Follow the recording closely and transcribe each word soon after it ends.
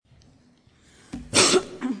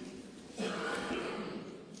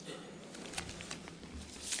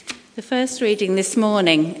The first reading this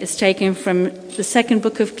morning is taken from the second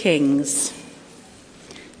book of Kings,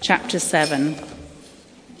 chapter 7.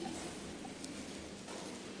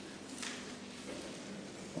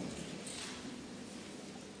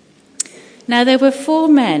 Now there were 4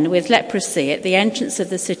 men with leprosy at the entrance of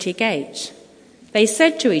the city gate. They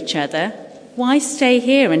said to each other, "Why stay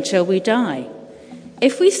here until we die?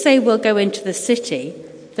 If we say we'll go into the city,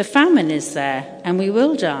 the famine is there and we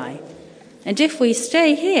will die. And if we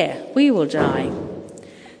stay here, we will die.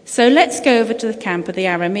 So let's go over to the camp of the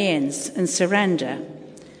Arameans and surrender.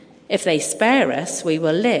 If they spare us, we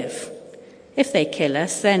will live. If they kill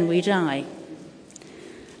us, then we die."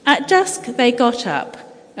 At dusk they got up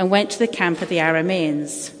and went to the camp of the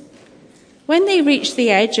Arameans. When they reached the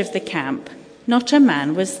edge of the camp, not a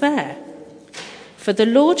man was there. For the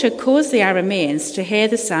Lord had caused the Arameans to hear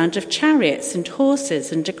the sound of chariots and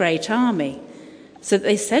horses and a great army. So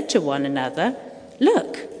they said to one another,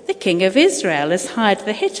 "Look, the king of Israel has hired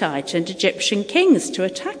the Hittite and Egyptian kings to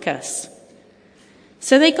attack us."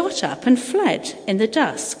 So they got up and fled in the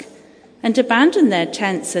dusk and abandoned their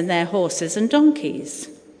tents and their horses and donkeys.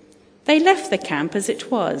 They left the camp as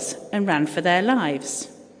it was and ran for their lives.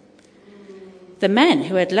 The men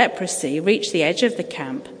who had leprosy reached the edge of the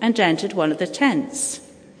camp and entered one of the tents.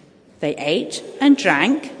 They ate and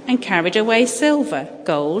drank and carried away silver,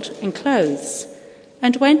 gold, and clothes,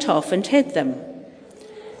 and went off and hid them.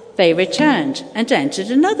 They returned and entered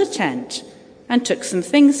another tent and took some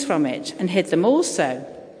things from it and hid them also.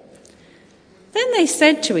 Then they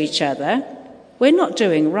said to each other, "We're not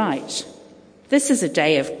doing right. This is a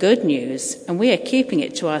day of good news, and we are keeping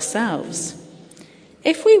it to ourselves.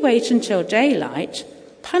 If we wait until daylight,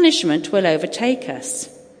 punishment will overtake us.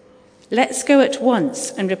 Let's go at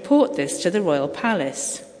once and report this to the royal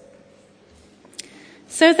palace."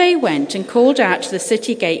 So they went and called out to the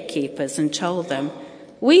city gatekeepers and told them,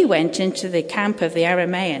 "We went into the camp of the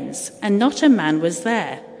Arameans, and not a man was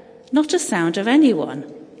there, not a sound of anyone,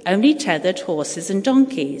 only tethered horses and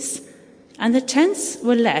donkeys, and the tents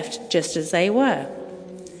were left just as they were."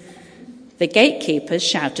 The gatekeepers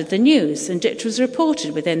shouted the news, and it was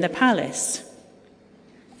reported within the palace.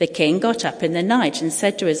 The king got up in the night and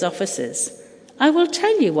said to his officers, "I will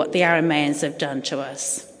tell you what the Arameans have done to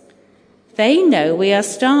us. They know we are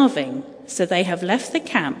starving, so they have left the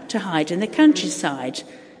camp to hide in the countryside,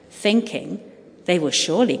 thinking they will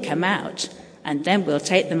surely come out, and then we'll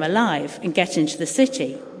take them alive and get into the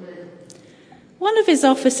city." One of his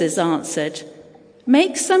officers answered,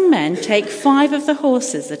 "Make some men take 5 of the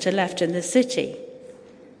horses that are left in the city.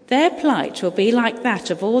 Their plight will be like that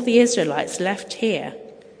of all the Israelites left here.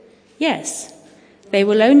 Yes, they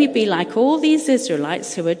will only be like all these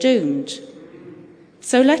Israelites who are doomed.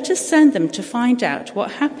 So let us send them to find out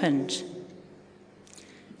what happened."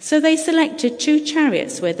 So they selected 2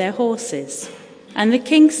 chariots with their horses, and the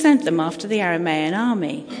king sent them after the Aramean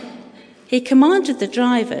army. He commanded the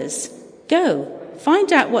drivers, "Go,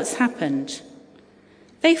 find out what's happened."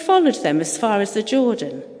 They followed them as far as the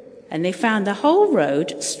Jordan, and they found the whole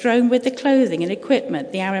road strewn with the clothing and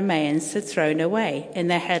equipment the Arameans had thrown away in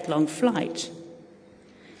their headlong flight.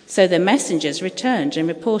 So the messengers returned and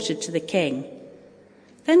reported to the king.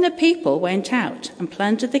 Then the people went out and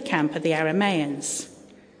plundered the camp of the Arameans.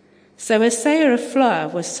 So a seah of flour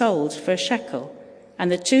was sold for a shekel,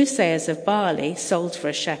 and the 2 seahs of barley sold for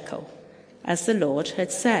a shekel, as the Lord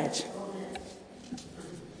had said.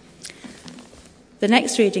 The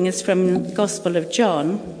next reading is from the Gospel of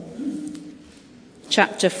John,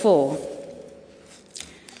 chapter 4,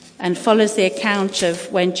 and follows the account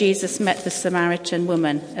of when Jesus met the Samaritan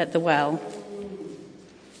woman at the well.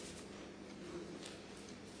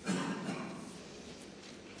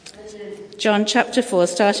 John chapter 4,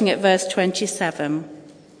 starting at verse 27.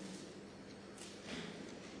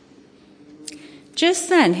 Just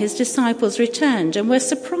then his disciples returned and were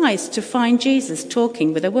surprised to find Jesus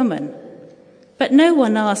talking with a woman. But no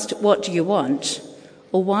one asked, "What do you want?"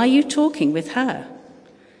 or "Why are you talking with her?"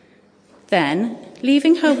 Then,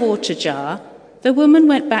 leaving her water jar, the woman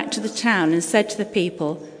went back to the town and said to the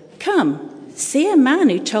people, "Come, see a man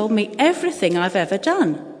who told me everything I've ever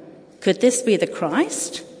done. Could this be the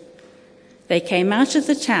Christ?" They came out of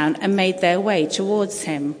the town and made their way towards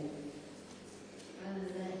him.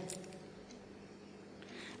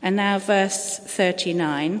 And now verse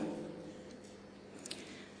 39.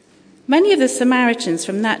 Many of the Samaritans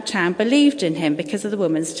from that town believed in him because of the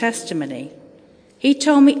woman's testimony. "He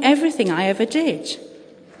told me everything I ever did."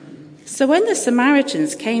 So when the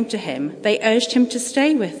Samaritans came to him, they urged him to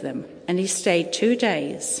stay with them, and he stayed 2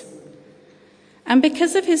 days. And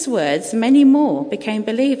because of his words, many more became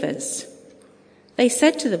believers. They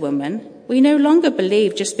said to the woman, "We no longer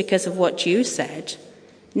believe just because of what you said.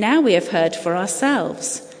 Now we have heard for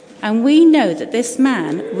ourselves, and we know that this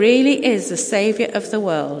man really is the Saviour of the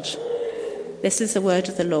world." This is the word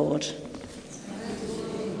of the Lord.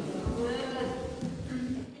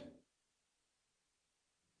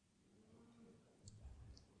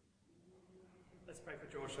 Let's pray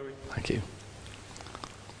for George, shall we? Thank you.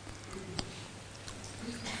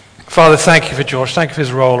 Father, thank you for George. Thank you for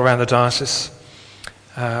his role around the diocese.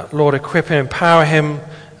 Lord, equip him, empower him,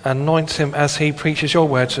 anoint him as he preaches your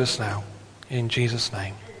word to us now. In Jesus'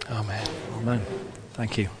 name. Amen. Amen.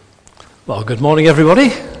 Thank you. Well, good morning,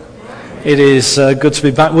 everybody. It is good to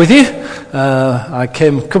be back with you. I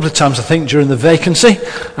came a couple of times, I think, during the vacancy,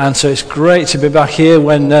 and so it's great to be back here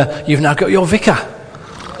when you've now got your vicar.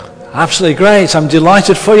 Absolutely great. I'm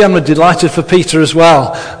delighted for you. I'm delighted for Peter as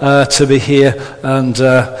well to be here, and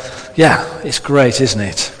it's great, isn't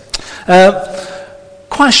it?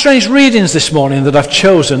 Quite strange readings this morning that I've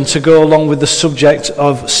chosen to go along with the subject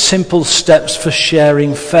of simple steps for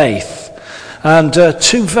sharing faith. And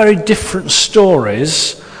two very different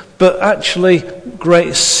stories, but actually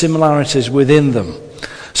great similarities within them.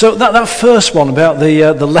 So that first one about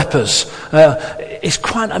the lepers is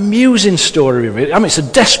quite an amusing story, really. I mean, it's a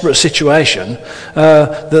desperate situation.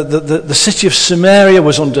 The city of Samaria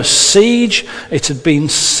was under siege. It had been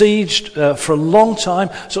sieged for a long time,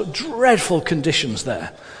 so dreadful conditions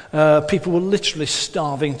there. People were literally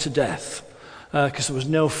starving to death because there was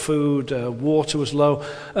no food, water was low.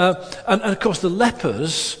 And of course the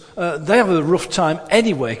lepers, they have a rough time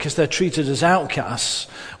anyway because they're treated as outcasts.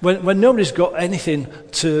 When nobody's got anything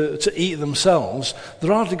to eat themselves,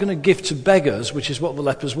 they're hardly going to give to beggars, which is what the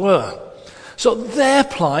lepers were. So their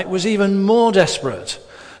plight was even more desperate.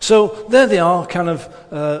 So there they are, kind of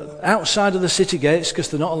outside of the city gates because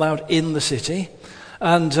they're not allowed in the city.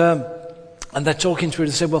 And they're talking to her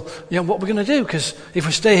and say, well, what are we going to do? Because if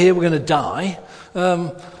we stay here, we're going to die.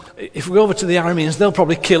 If we go over to the Arameans, they'll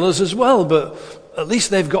probably kill us as well. But at least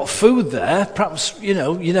they've got food there. Perhaps, you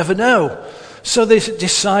never know. So they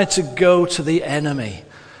decide to go to the enemy.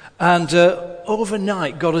 And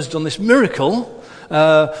overnight, God has done this miracle,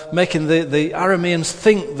 making the Arameans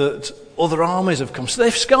think that other armies have come. So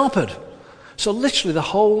they've scarpered. So literally the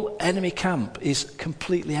whole enemy camp is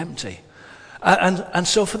completely empty. And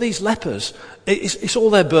so for these lepers, it's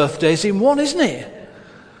all their birthdays in one, isn't it?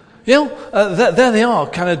 There they are,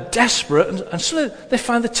 kind of desperate, and so they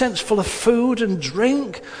find the tents full of food and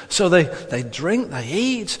drink. So they drink, they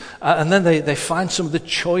eat, and then they find some of the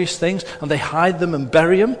choice things, and they hide them and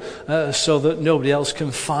bury them so that nobody else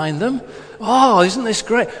can find them. Oh, isn't this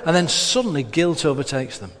great? And then suddenly guilt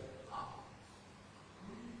overtakes them.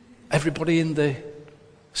 Everybody in the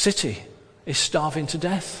city is starving to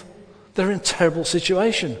death. They're in a terrible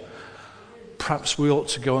situation. Perhaps we ought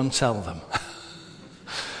to go and tell them.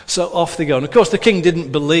 So off they go. And of course the king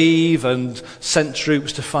didn't believe and sent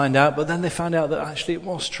troops to find out, but then they found out that actually it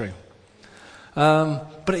was true.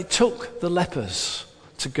 But it took the lepers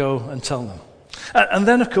to go and tell them. And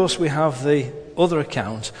then of course we have the other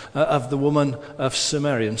account of the woman of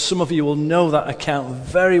Samaria. And some of you will know that account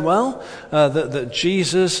very well, that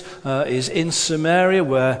Jesus is in Samaria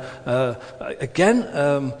where,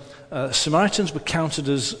 Samaritans were counted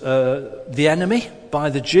as the enemy by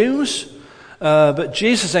the Jews. But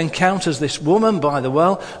Jesus encounters this woman by the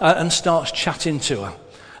well and starts chatting to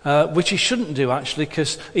her, which he shouldn't do actually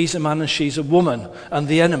because he's a man and she's a woman and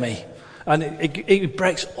the enemy. And it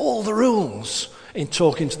breaks all the rules in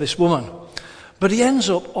talking to this woman. But he ends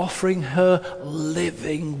up offering her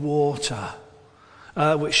living water,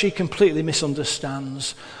 which she completely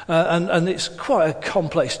misunderstands. And it's quite a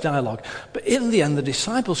complex dialogue. But in the end, the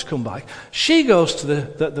disciples come back. She goes to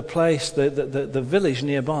the place, the village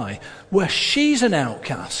nearby, where she's an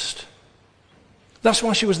outcast. That's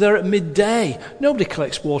why she was there at midday. Nobody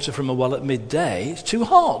collects water from a well at midday. It's too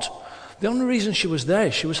hot. The only reason she was there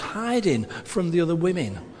is she was hiding from the other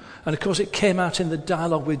women. And of course it came out in the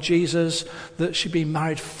dialogue with Jesus that she'd been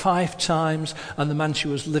married 5 times and the man she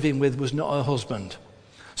was living with was not her husband.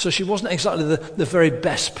 So she wasn't exactly the very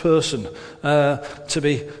best person to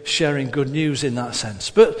be sharing good news in that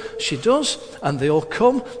sense. But she does, and they all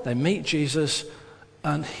come, they meet Jesus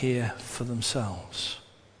and hear for themselves.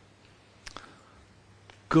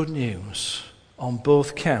 Good news on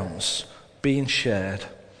both counts being shared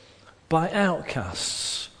by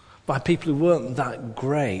outcasts, by people who weren't that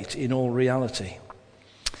great in all reality.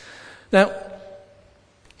 Now,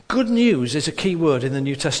 good news is a key word in the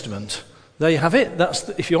New Testament. There you have it. That's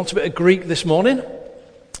if you want a bit of Greek this morning,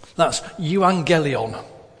 that's euangelion.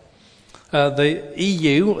 The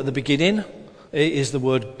EU at the beginning is the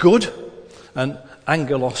word good, and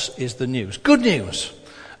angelos is the news. Good news.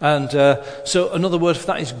 And so another word for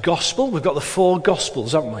that is gospel. We've got the 4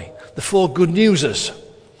 gospels, haven't we? The 4 good newses.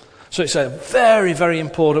 So it's a very, very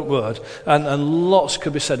important word. And lots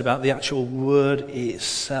could be said about the actual word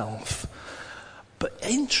itself. But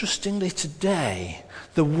interestingly today,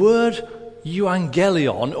 the word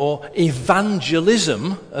euangelion, or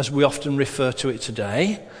evangelism, as we often refer to it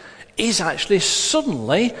today, is actually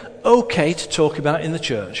suddenly okay to talk about in the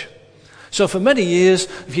church. So for many years,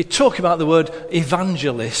 if you talk about the word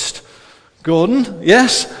evangelist, Gordon,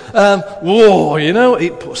 yes, whoa,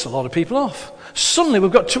 it puts a lot of people off. Suddenly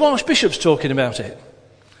we've got 2 archbishops talking about it.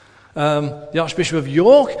 The Archbishop of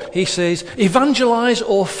York, he says, evangelize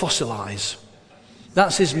or fossilize.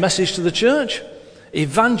 That's his message to the church.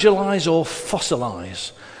 Evangelize or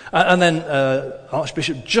fossilize. And then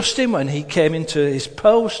Archbishop Justin, when he came into his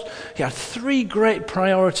post, he had 3 great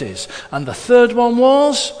priorities. And the third one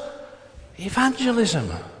was evangelism.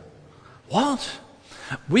 What?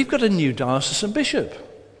 We've got a new diocesan bishop,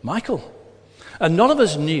 Michael. And none of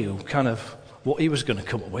us knew kind of what he was going to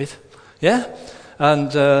come up with. Yeah?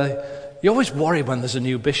 And you always worry when there's a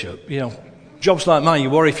new bishop. Jobs like mine, you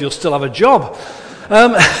worry if you'll still have a job.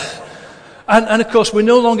 And of course, we're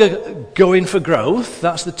no longer going for growth.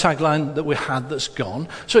 That's the tagline that we had that's gone.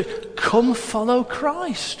 So, come follow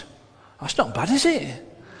Christ. That's not bad, is it?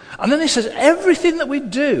 And then he says, everything that we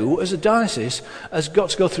do as a diocese has got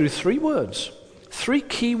to go through 3 words. 3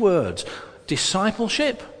 key words.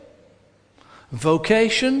 Discipleship,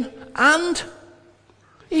 vocation, and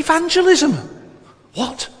evangelism.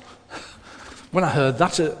 What? When I heard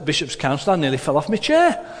that at Bishop's Council, I nearly fell off my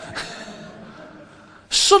chair.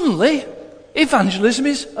 Suddenly, evangelism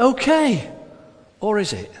is okay. Or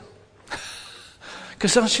is it?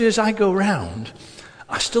 Because actually as I go round,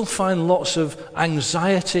 I still find lots of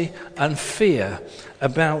anxiety and fear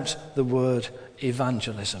about the word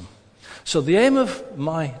evangelism. So the aim of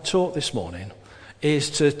my talk this morning is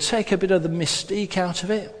to take a bit of the mystique out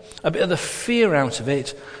of it, a bit of the fear out of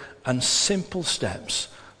it, and simple steps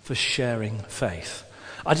for sharing faith.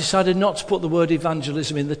 I decided not to put the word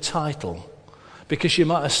evangelism in the title, because you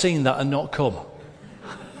might have seen that and not come.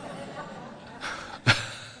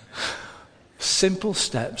 Simple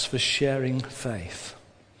steps for sharing faith.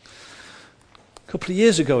 A couple of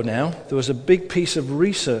years ago now, there was a big piece of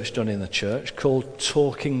research done in the church called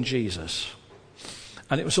Talking Jesus.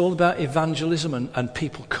 And it was all about evangelism and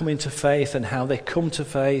people coming to faith and how they come to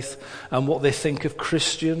faith and what they think of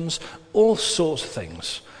Christians, all sorts of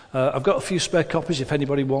things. I've got a few spare copies if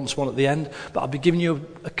anybody wants one at the end, but I'll be giving you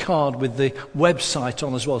a card with the website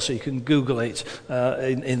on as well, so you can Google it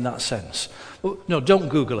in that sense. Well, no, don't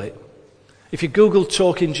Google it. If you Google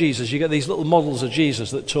Talking Jesus, you get these little models of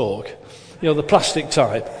Jesus that talk, the plastic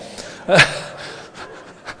type.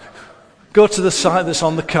 Go to the site that's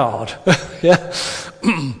on the card. Yeah.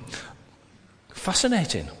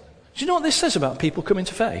 Fascinating. Do you know what this says about people coming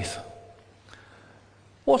to faith?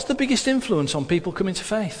 What's the biggest influence on people coming to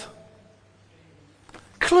faith?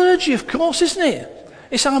 Clergy, of course, isn't it?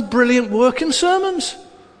 It's our brilliant work and sermons.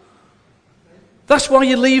 That's why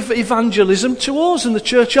you leave evangelism to us and the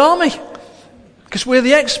church army. Because we're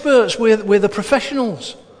the experts, we're the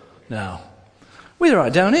professionals. Now, we're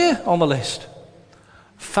right down here on the list.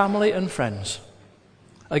 Family and friends.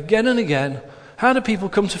 Again and again, how do people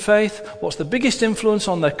come to faith? What's the biggest influence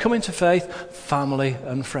on their coming to faith? Family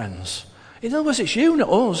and friends. In other words, it's you, not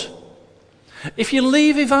us. If you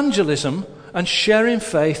leave evangelism and sharing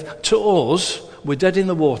faith to us, we're dead in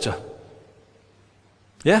the water.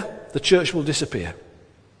 Yeah? The church will disappear.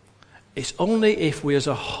 It's only if we as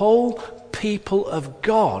a whole people of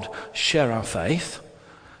God share our faith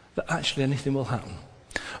that actually anything will happen.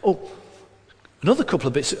 Oh, another couple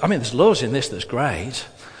of bits. There's loads in this that's great.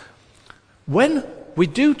 When we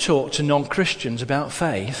do talk to non-Christians about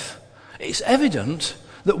faith, it's evident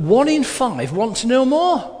that 1 in 5 want to know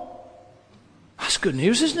more. That's good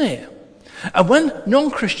news, isn't it? And when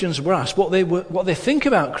non-Christians were asked what they think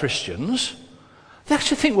about Christians, they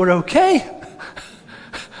actually think we're okay.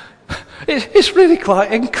 It's really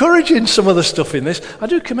quite encouraging, some of the stuff in this. I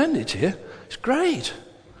do commend it to you. It's great.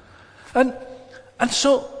 And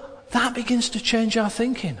so that begins to change our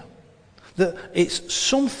thinking. That it's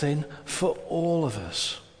something for all of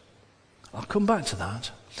us. I'll come back to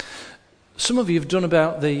that. Some of you have done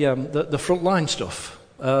about the front line stuff.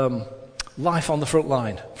 Life on the front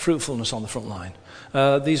line, fruitfulness on the front line.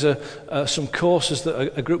 These are some courses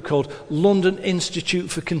that a group called London Institute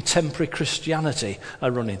for Contemporary Christianity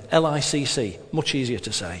are running. LICC, much easier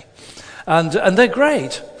to say. And they're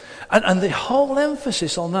great. And the whole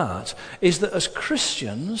emphasis on that is that as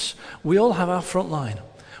Christians, we all have our front line.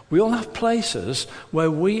 We all have places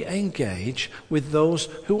where we engage with those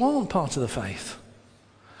who aren't part of the faith.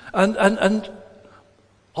 And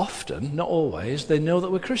often, not always, they know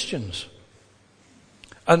that we're Christians.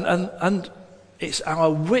 And it's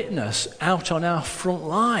our witness out on our front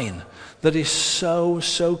line that is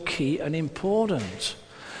so key and important.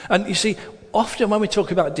 And you see, often when we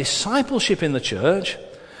talk about discipleship in the church,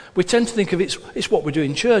 we tend to think of it's what we do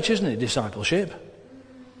in church, isn't it, discipleship?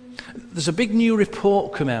 There's a big new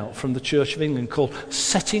report come out from the Church of England called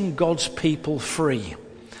Setting God's People Free.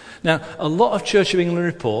 Now, a lot of Church of England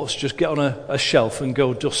reports just get on a shelf and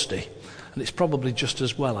go dusty. And it's probably just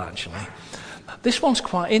as well, actually. This one's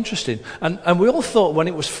quite interesting. And we all thought when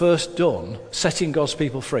it was first done, Setting God's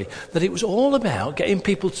People Free, that it was all about getting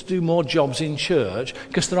people to do more jobs in church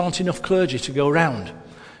because there aren't enough clergy to go around.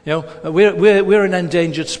 You know, we're an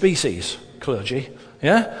endangered species, clergy.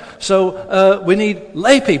 Yeah? So we need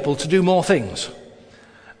lay people to do more things.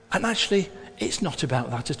 And actually, it's not about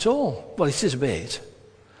that at all. Well, it is a bit.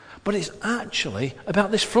 But it's actually about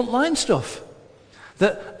this frontline stuff.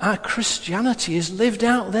 That our Christianity is lived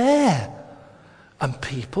out there. And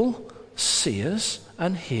people see us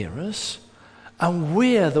and hear us. And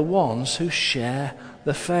we're the ones who share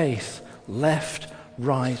the faith. Left,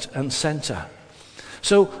 right and centre.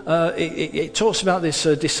 So it talks about this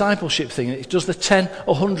discipleship thing. It does the 10,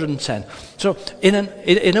 110. So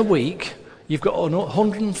in a week, you've got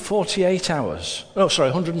 148 hours. Oh, sorry,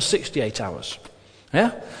 168 hours.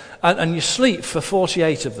 Yeah? And you sleep for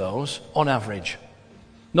 48 of those on average.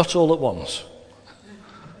 Not all at once.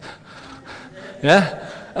 Yeah?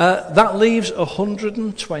 That leaves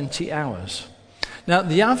 120 hours. Now,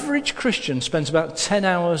 the average Christian spends about 10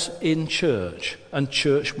 hours in church and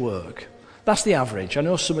church work. That's the average. I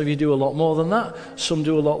know some of you do a lot more than that. Some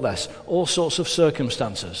do a lot less. All sorts of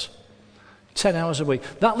circumstances. 10 hours a week.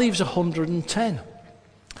 That leaves 110.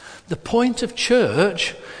 The point of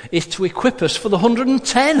church is to equip us for the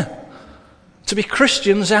 110. To be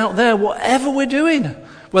Christians out there, whatever we're doing.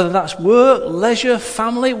 Whether that's work, leisure,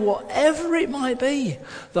 family, whatever it might be.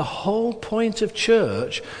 The whole point of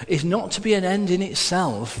church is not to be an end in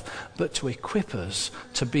itself, but to equip us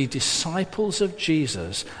to be disciples of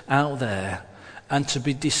Jesus out there and to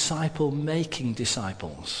be disciple-making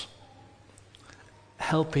disciples.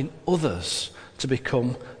 Helping others to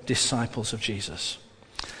become disciples of Jesus.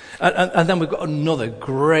 And then we've got another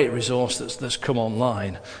great resource that's come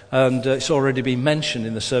online, and it's already been mentioned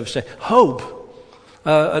in the service today. Hope.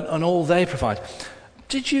 And all they provide.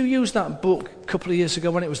 Did you use that book a couple of years ago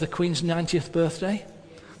when it was the Queen's 90th birthday?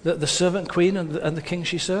 The Servant Queen and the King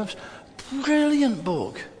She Serves? Brilliant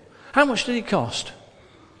book. How much did it cost?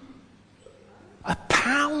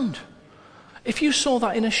 £1. If you saw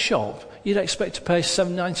that in a shop, you'd expect to pay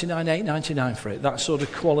 $7.99, $8.99 for it. That sort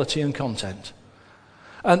of quality and content.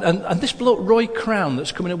 And this bloke, Roy Crown,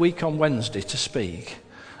 that's coming a week on Wednesday to speak,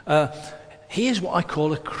 he is what I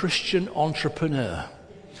call a Christian entrepreneur.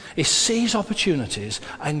 He sees opportunities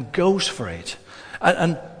and goes for it.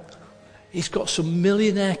 And he's got some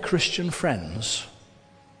millionaire Christian friends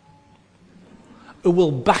who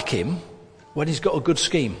will back him when he's got a good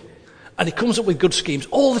scheme. And he comes up with good schemes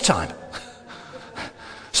all the time.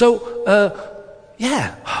 So,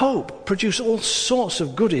 Hope produce all sorts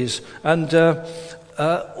of goodies and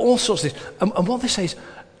all sorts of things. And what they say is,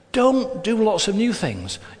 don't do lots of new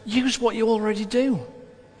things. Use what you already do.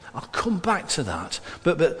 I'll come back to that.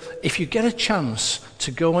 But if you get a chance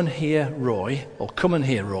to go and hear Roy, or come and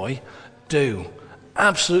hear Roy, do.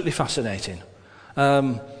 Absolutely fascinating.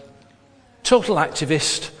 Total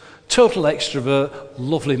activist, total extrovert,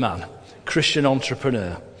 lovely man. Christian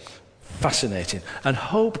entrepreneur. Fascinating. And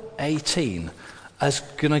Hope 18 is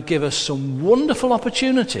going to give us some wonderful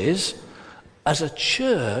opportunities as a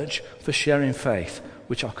church for sharing faith,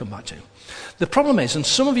 which I'll come back to. The problem is, and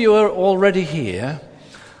some of you are already here,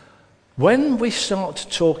 when we start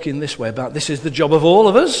talking this way about this is the job of all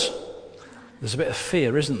of us, there's a bit of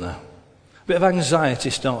fear, isn't there? A bit of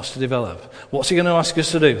anxiety starts to develop. What's he going to ask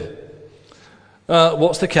us to do?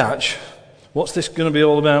 What's the catch? What's this going to be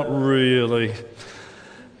all about, really?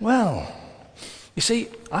 Well, you see,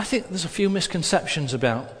 I think there's a few misconceptions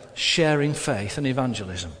about sharing faith and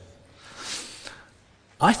evangelism.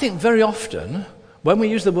 I think very often, when we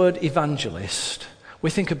use the word evangelist, we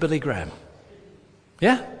think of Billy Graham.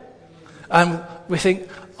 Yeah? And we think,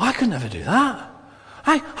 I could never do that.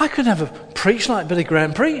 I could never preach like Billy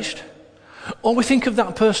Graham preached. Or we think of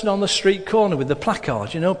that person on the street corner with the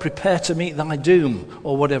placard, prepare to meet thy doom,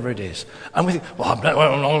 or whatever it is. And we think, I'm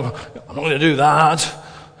not going to do that.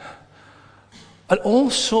 And all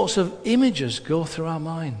sorts of images go through our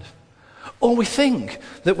mind. Or we think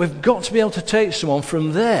that we've got to be able to take someone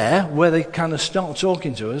from there, where they kind of start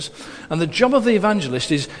talking to us, and the job of the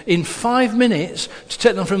evangelist is, in 5 minutes, to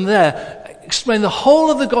take them from there, explain the whole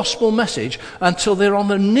of the gospel message until they're on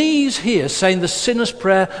their knees here saying the sinner's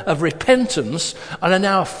prayer of repentance and are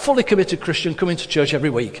now a fully committed Christian coming to church every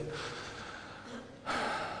week.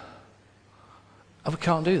 And we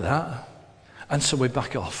can't do that. And so we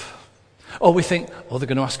back off. Or we think, they're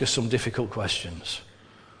going to ask us some difficult questions.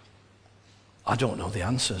 I don't know the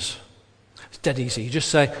answers. It's dead easy. You just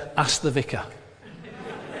say, ask the vicar.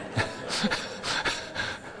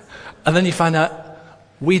 And then you find out,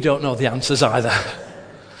 we don't know the answers either.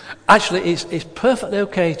 Actually, it's perfectly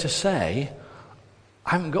okay to say,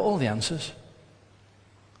 I haven't got all the answers.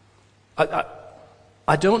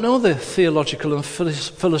 I don't know the theological and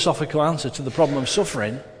philosophical answer to the problem of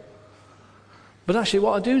suffering. But actually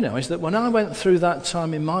what I do know is that when I went through that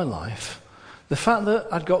time in my life, the fact that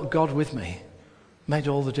I'd got God with me made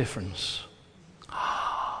all the difference.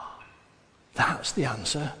 That's the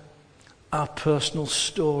answer. Our personal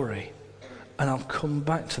story. And I'll come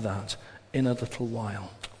back to that in a little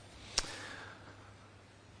while.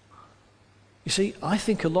 You see, I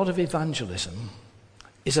think a lot of evangelism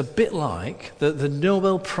is a bit like the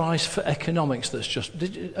Nobel Prize for Economics that's just...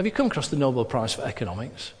 have you come across the Nobel Prize for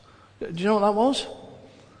Economics? Do you know what that was?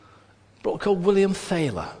 A bloke called William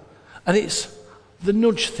Thaler. And it's the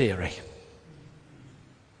nudge theory.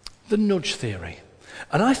 The nudge theory.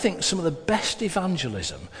 And I think some of the best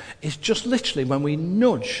evangelism is just literally when we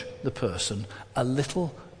nudge the person a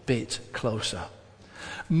little bit closer.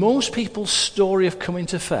 Most people's story of coming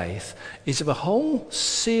to faith is of a whole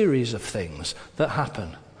series of things that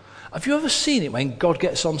happen. Have you ever seen it when God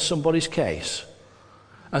gets on somebody's case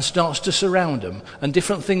and starts to surround them and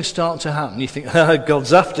different things start to happen? You think,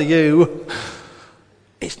 God's after you.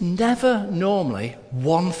 It's never normally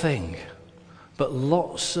one thing, but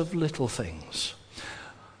lots of little things.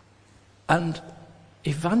 And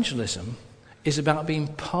evangelism is about being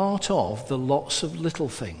part of the lots of little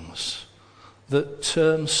things that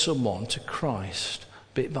turn someone to Christ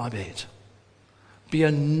bit by bit. Be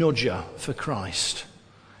a nudger for Christ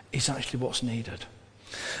is actually what's needed.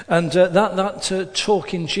 And that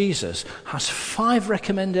talk in Jesus has 5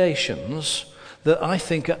 recommendations that I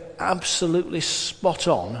think are absolutely spot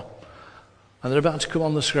on, and they're about to come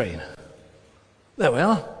on the screen. There we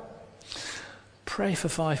are. Pray for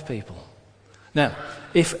 5 people. Now,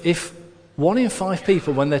 if 1 in 5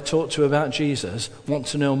 people, when they're talked to about Jesus, want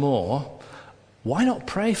to know more, why not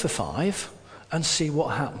pray for 5 and see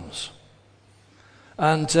what happens?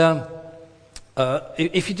 And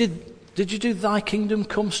if you did you do Thy Kingdom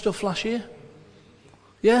Come stuff last year?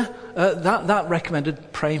 Yeah, that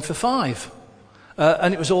recommended praying for 5,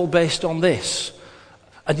 and it was all based on this.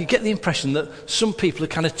 And you get the impression that some people are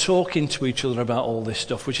kind of talking to each other about all this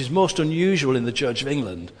stuff, which is most unusual in the Church of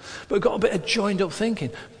England. But we've got a bit of joined up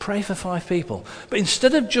thinking. Pray for 5 people. But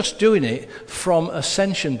instead of just doing it from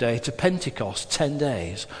Ascension Day to Pentecost, 10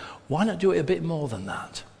 days, why not do it a bit more than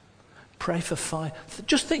that? Pray for 5.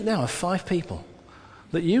 Just think now of 5 people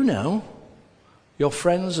that you know, your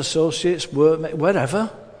friends, associates, workmates,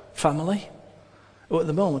 wherever, family, who at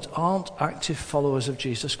the moment aren't active followers of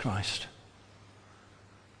Jesus Christ.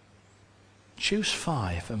 Choose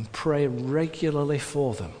 5 and pray regularly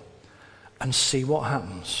for them and see what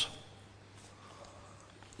happens.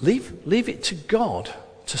 Leave it to God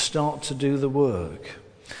to start to do the work.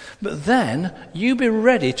 But then you be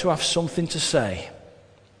ready to have something to say.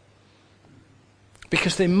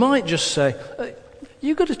 Because they might just say,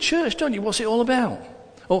 you go to church, don't you? What's it all about?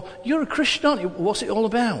 Or you're a Christian, aren't you? What's it all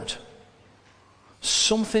about?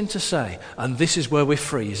 Something to say. And this is where we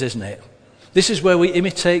freeze, isn't it? This is where we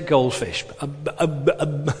imitate goldfish.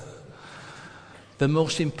 The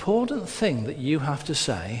most important thing that you have to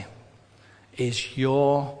say is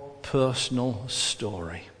your personal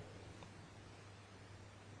story.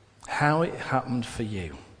 How it happened for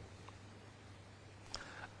you.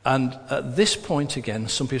 And at this point again,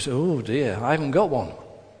 some people say, oh dear, I haven't got one.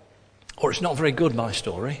 Or it's not very good, my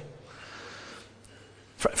story.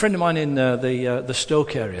 A friend of mine in the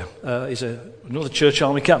Stoke area is another Church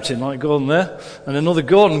Army captain like Gordon there, and another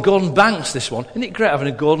Gordon Banks, this one. Isn't it great having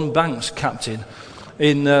a Gordon Banks captain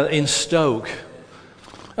in Stoke?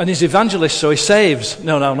 And he's evangelist, so he saves.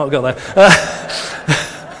 No, I've not got there.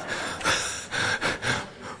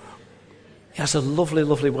 He has a lovely,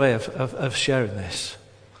 lovely way of sharing this.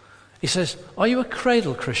 He says, are you a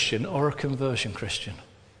cradle Christian or a conversion Christian?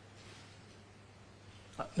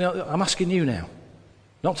 Now, I'm asking you now.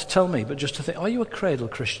 Not to tell me, but just to think, are you a cradle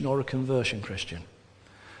Christian or a conversion Christian?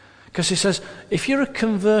 Because he says, if you're a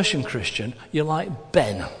conversion Christian, you're like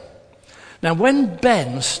Ben. Now, when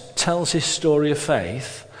Ben tells his story of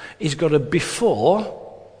faith, he's got a before,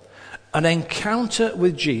 an encounter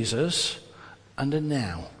with Jesus, and a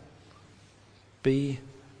now.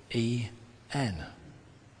 B-E-N.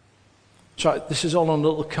 So this is all on a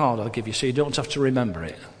little card I'll give you, so you don't have to remember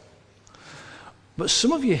it. But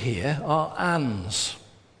some of you here are Anns.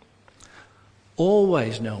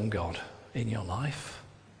 Always known God in your life.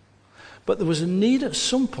 But there was a need at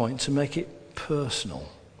some point to make it personal.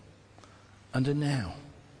 And a now.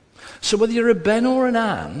 So whether you're a Ben or an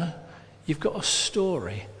Ann, you've got a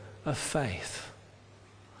story of faith.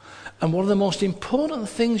 And one of the most important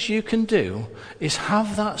things you can do is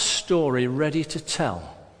have that story ready to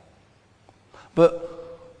tell.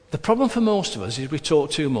 But the problem for most of us is we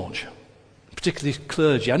talk too much, particularly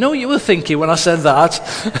clergy. I know what you were thinking when I said that.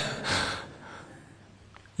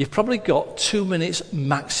 You've probably got 2 minutes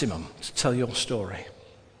maximum to tell your story.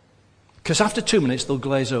 Because after 2 minutes, they'll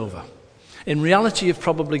glaze over. In reality, you've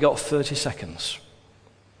probably got 30 seconds.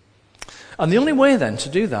 And the only way then to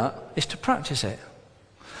do that is to practice it.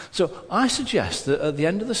 So I suggest that at the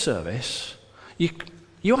end of the service,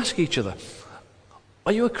 you ask each other,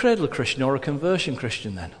 are you a cradle Christian or a conversion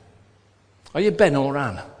Christian then? Are you Ben or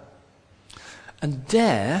Ann? And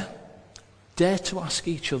dare to ask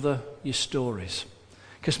each other your stories.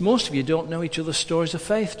 Because most of you don't know each other's stories of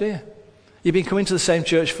faith, do you? You've been coming to the same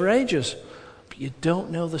church for ages, but you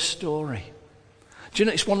don't know the story. Do you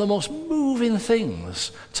know, it's one of the most moving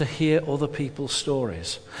things to hear other people's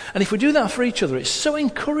stories. And if we do that for each other, it's so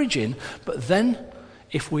encouraging. But then,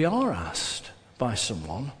 if we are asked by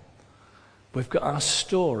someone, we've got our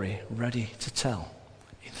story ready to tell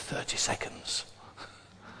in 30 seconds.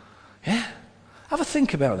 Yeah? Have a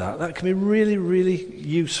think about that. That can be really, really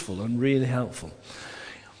useful and really helpful.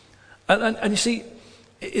 And you see,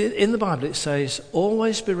 in the Bible it says,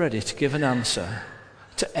 always be ready to give an answer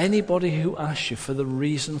to anybody who asks you for the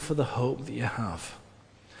reason for the hope that you have.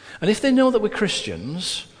 And if they know that we're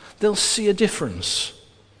Christians, they'll see a difference.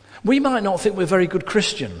 We might not think we're very good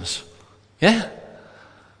Christians, yeah?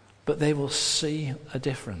 But they will see a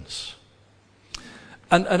difference.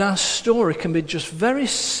 And our story can be just very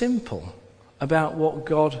simple about what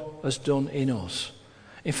God has done in us.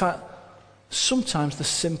 In fact, sometimes the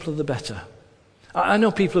simpler the better. I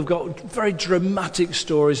know people have got very dramatic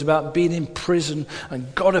stories about being in prison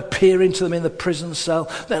and God appearing to them in the prison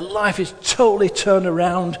cell. Their life is totally turned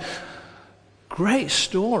around. Great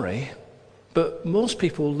story, but most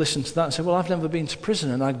people will listen to that and say, well, I've never been to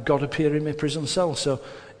prison and I had God appear in my prison cell, so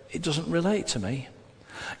it doesn't relate to me.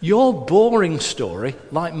 Your boring story,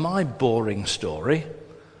 like my boring story,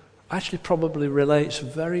 actually probably relates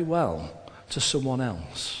very well to someone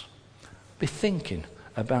else. Be thinking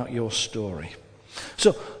about your story.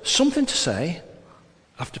 So, something to say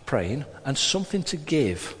after praying and something to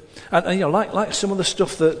give. And you know, like some of the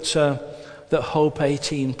stuff that Hope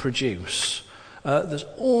 18 produce, there's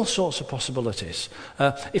all sorts of possibilities.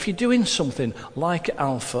 If you're doing something like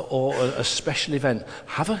Alpha or a special event,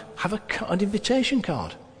 have an invitation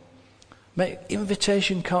card. Make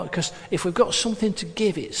invitation card, because if we've got something to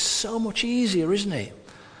give, it's so much easier, isn't it?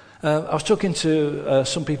 I was talking to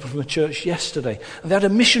some people from the church yesterday, and they had a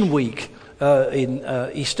mission week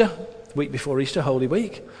in Easter, week before Easter, Holy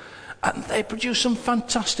Week, and they produced some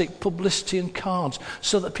fantastic publicity and cards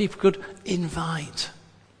so that people could invite.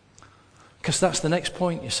 Because that's the next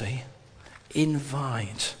point, you see.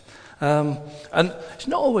 Invite. And it's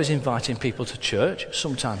not always inviting people to church,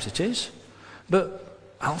 sometimes it is. But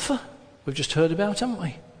Alpha, we've just heard about, haven't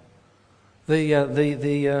we?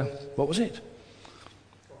 The what was it?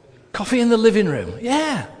 Coffee in the living room.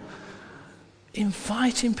 Yeah.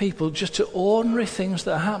 Inviting people just to ordinary things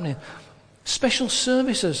that are happening. Special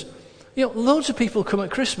services. You know, loads of people come at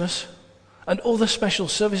Christmas and other special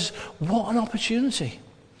services. What an opportunity.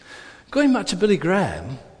 Going back to Billy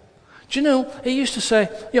Graham, do you know, he used to say,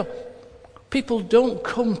 you know, people don't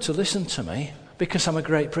come to listen to me because I'm a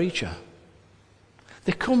great preacher.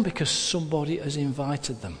 They come because somebody has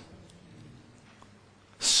invited them.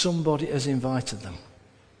 Somebody has invited them.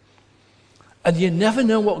 And you never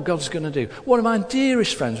know what God's going to do. One of my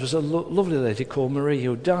dearest friends was a lovely lady called Marie,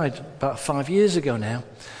 who died about 5 years ago now.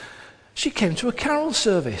 She came to a carol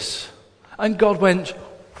service, and God went,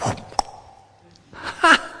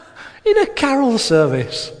 ha! In a carol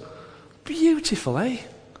service. Beautiful, eh?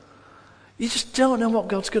 You just don't know what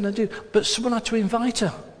God's going to do. But someone had to invite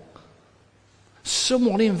her.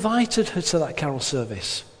 Someone invited her to that carol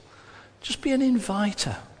service. Just be an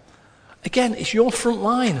inviter. Again, it's your front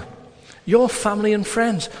line. Your family and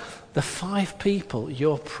friends, the 5 people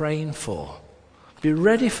you're praying for. Be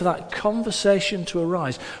ready for that conversation to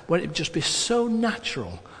arise when it would just be so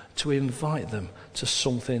natural to invite them to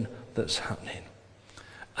something that's happening.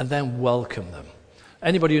 And then welcome them.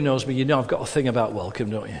 Anybody who knows me, you know I've got a thing about welcome,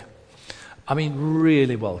 don't you? I mean,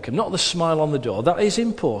 really welcome. Not the smile on the door. That is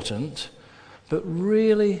important, but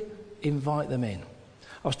really invite them in.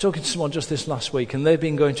 I was talking to someone just this last week, and they've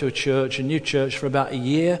been going to a new church, for about a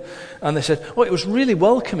year, and they said, it was really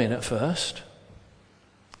welcoming at first,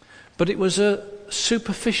 but it was a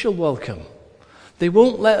superficial welcome. They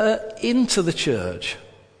won't let her into the church.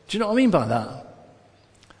 Do you know what I mean by that?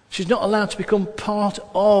 She's not allowed to become part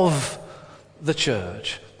of the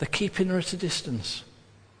church. They're keeping her at a distance.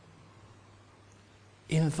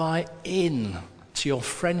 Invite in to your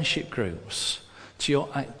friendship groups, to your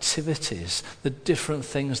activities, the different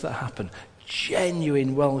things that happen.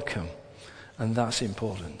 Genuine welcome. And that's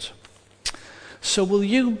important. So will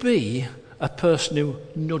you be a person who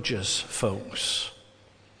nudges folks?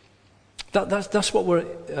 That's what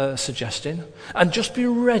we're suggesting. And just be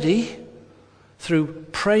ready through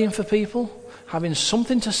praying for people, having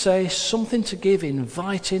something to say, something to give,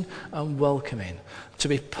 inviting and welcoming, to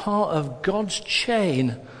be part of God's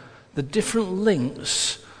chain, the different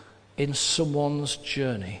links in someone's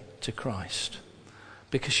journey to Christ.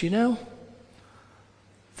 Because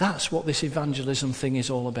that's what this evangelism thing is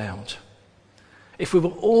all about. If we were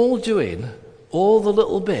all doing all the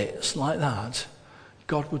little bits like that,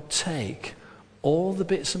 God would take all the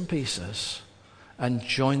bits and pieces and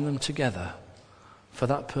join them together for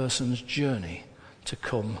that person's journey to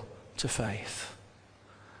come to faith.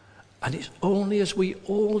 And it's only as we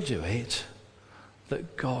all do it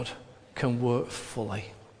that God can work fully.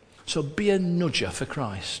 So be a nudger for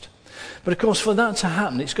Christ. But of course, for that to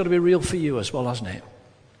happen, it's got to be real for you as well, hasn't it?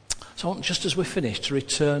 So I want, just as we finish, to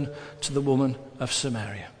return to the woman of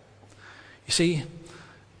Samaria. You see,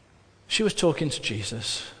 she was talking to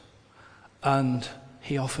Jesus, and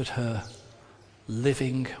he offered her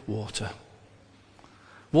living water.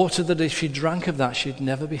 Water that if she drank of that, she'd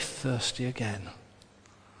never be thirsty again.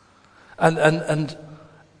 And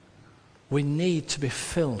we need to be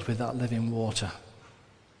filled with that living water.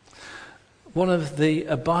 One of the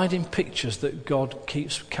abiding pictures that God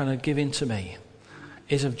keeps kind of giving to me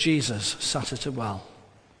is of Jesus sat at a well.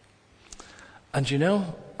 And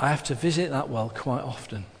I have to visit that well quite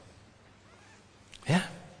often. Yeah.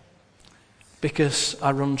 Because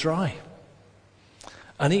I run dry.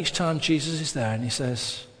 And each time Jesus is there and he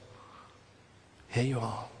says, here you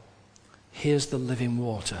are. Here's the living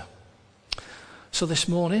water. So this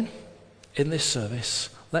morning, in this service,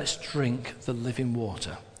 let's drink the living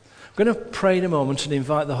water. I'm going to pray in a moment and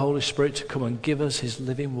invite the Holy Spirit to come and give us his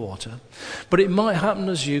living water. But it might happen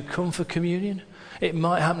as you come for communion. It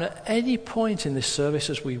might happen at any point in this service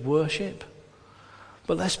as we worship.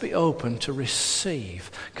 But let's be open to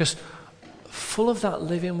receive. Because full of that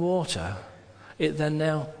living water, it then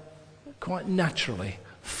now quite naturally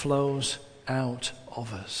flows out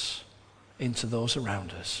of us into those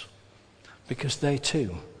around us. Because they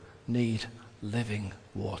too need living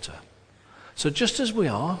water. So just as we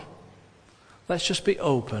are, let's just be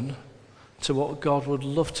open to what God would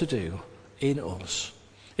love to do in us.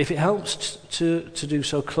 If it helps to do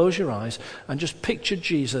so, close your eyes and just picture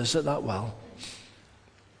Jesus at that well.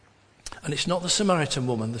 And it's not the Samaritan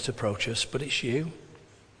woman that approaches, but it's you.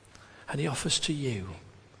 And he offers to you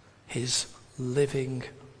his living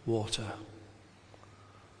water.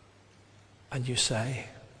 And you say,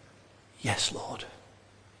 yes, Lord.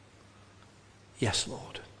 Yes,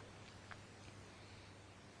 Lord.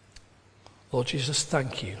 Lord Jesus,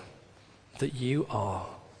 thank you that you are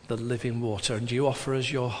the living water and you offer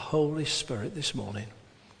us your Holy Spirit this morning.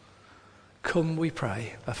 Come, we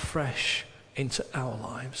pray, afresh into our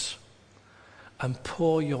lives and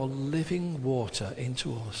pour your living water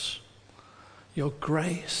into us. Your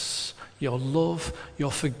grace, your love,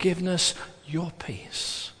 your forgiveness, your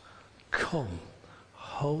peace. Come,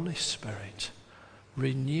 Holy Spirit,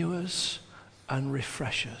 renew us and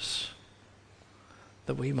refresh us,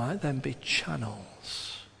 that we might then be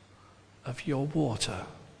channels of your water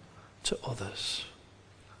to others.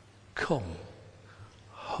 Come,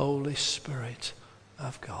 Holy Spirit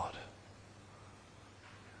of God.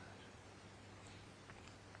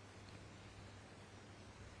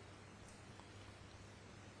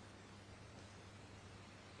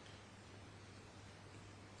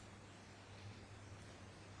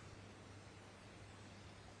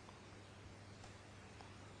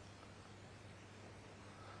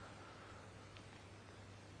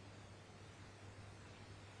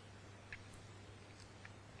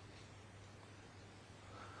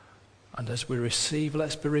 And as we receive,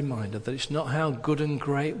 let's be reminded that it's not how good and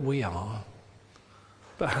great we are,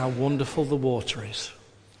 but how wonderful the water is.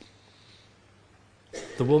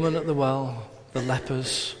 The woman at the well, the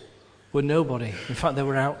lepers, were nobody. In fact, they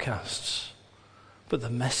were outcasts. But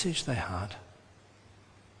the message they had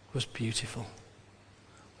was beautiful.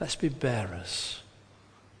 Let's be bearers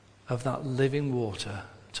of that living water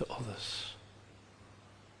to others.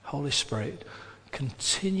 Holy Spirit,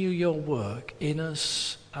 continue your work in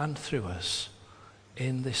us and through us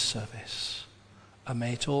in this service. And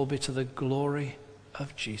may it all be to the glory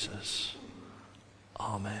of Jesus.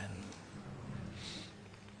 Amen.